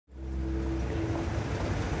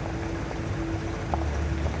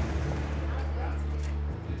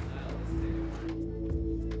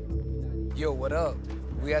Yo, what up?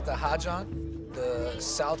 We at the Haja, the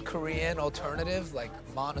South Korean alternative, like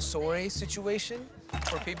Montessori situation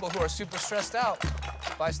for people who are super stressed out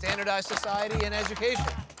by standardized society and education.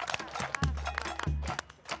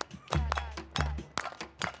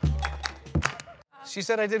 She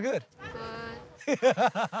said I did good. Good.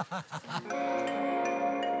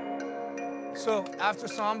 So after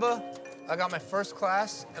Samba, I got my first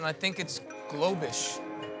class, and I think it's Globish.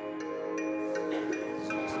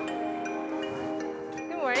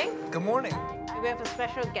 Good morning. Good morning. We have a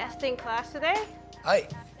special guest in class today. Hi,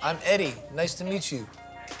 I'm Eddie. Nice to meet you.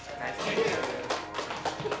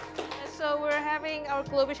 So we're having our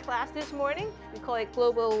Globish class this morning. We call it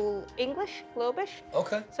Global English, Globish.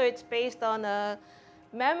 Okay. So it's based on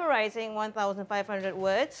memorizing 1,500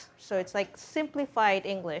 words. So it's like simplified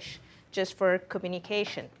English just for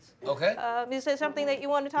communication. Okay. Is there something that you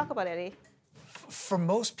want to talk about, Eddie? For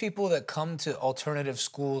most people that come to alternative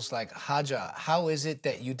schools like Haja, how is it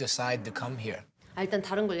that you decide to come here? 일단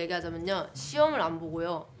다른 걸 얘기하자면요. 시험을 안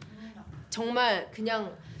보고요. 정말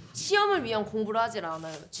그냥 시험을 위한 공부를 하질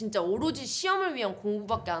않아요. 진짜 오로지 시험을 위한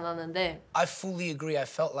공부밖에 안 하는데. I fully agree. I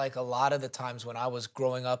felt like a lot of the times when I was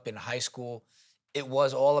growing up in high school, it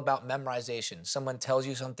was all about memorization. Someone tells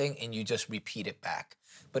you something and you just repeat it back.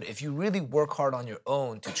 But if you really work hard on your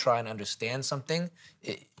own to try and understand something,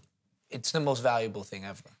 it's the most valuable thing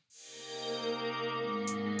ever.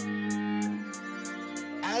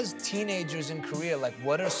 As teenagers in Korea, like,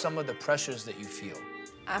 what are some of the pressures that you feel?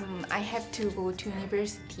 I have to go to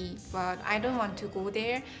university, but I don't want to go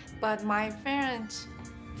there. But my parents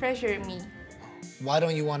pressure me. Why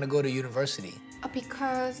don't you want to go to university?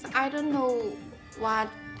 Because I don't know what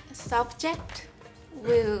subject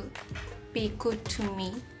will be good to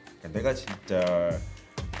me. 내가 진짜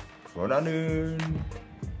원하는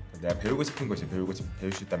내가 배우고 싶은 것이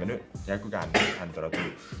배울 수 있다면은 대학교가 안 가더라도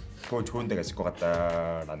더 좋은 데가 있을 것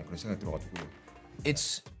같다라는 그런 생각이 들어가지고.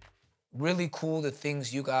 It's really cool the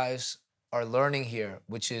things you guys are learning here,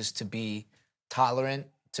 which is to be tolerant,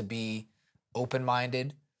 to be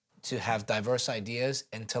open-minded, to have diverse ideas,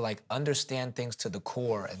 and to like understand things to the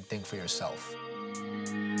core and think for yourself.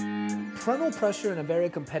 Parental pressure in a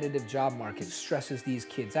very competitive job market stresses these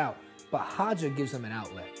kids out, but Haja gives them an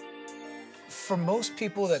outlet. For most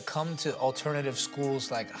people that come to alternative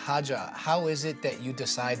schools like Haja, how is it that you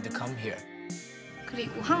decide to come here?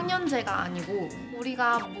 그리고 학년제가 아니고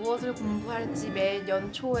우리가 무엇을 공부할지 매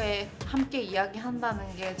연초에 함께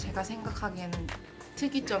이야기한다는 게 제가 생각하기에는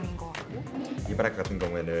특이점인 것 같고. 이번 학교 같은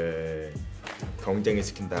경우에는 경쟁을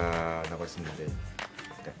시킨다라고 했었는데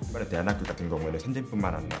이번에 대안학교 같은 경우에는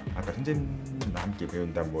선생님뿐만 아니라 아까 선생님과 함께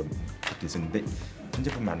배운다 뭐 것도 있었는데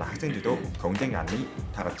선생님뿐만 아니라 학생들도 경쟁이 아닌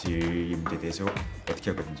다 같이 이 문제에 대해서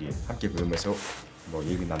어떻게 할 건지 함께 배우면서 뭐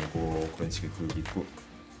얘기 나누고 그런 식의 교육이 있고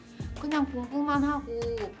그냥 공부만 하고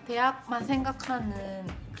대학만 생각하는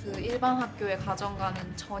그 일반 학교의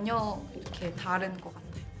가정과는 전혀 이렇게 다른 것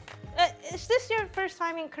같아요. Is this your first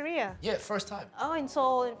time in Korea? Yeah, first time. Oh, in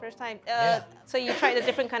Seoul, in first time. Yeah. So you tried a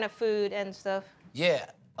different kind of food and stuff? Yeah,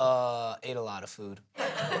 ate a lot of food.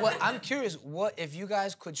 Well, I'm curious, what if you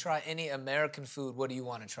guys could try any American food, what do you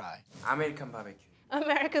want to try? American barbecue.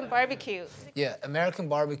 American barbecue. Yeah, American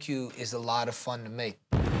barbecue is a lot of fun to make.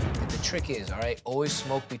 And the trick is, all right, always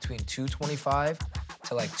smoke between 225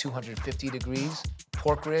 to like 250 degrees.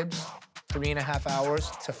 Pork ribs, 3.5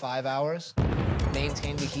 hours to 5 hours.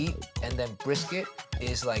 Maintain the heat, and then brisket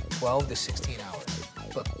is like 12 to 16 hours.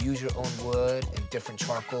 But use your own wood and different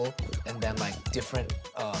charcoal, and then like different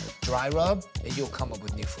dry rub, and you'll come up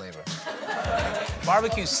with new flavor.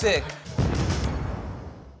 Barbecue's sick.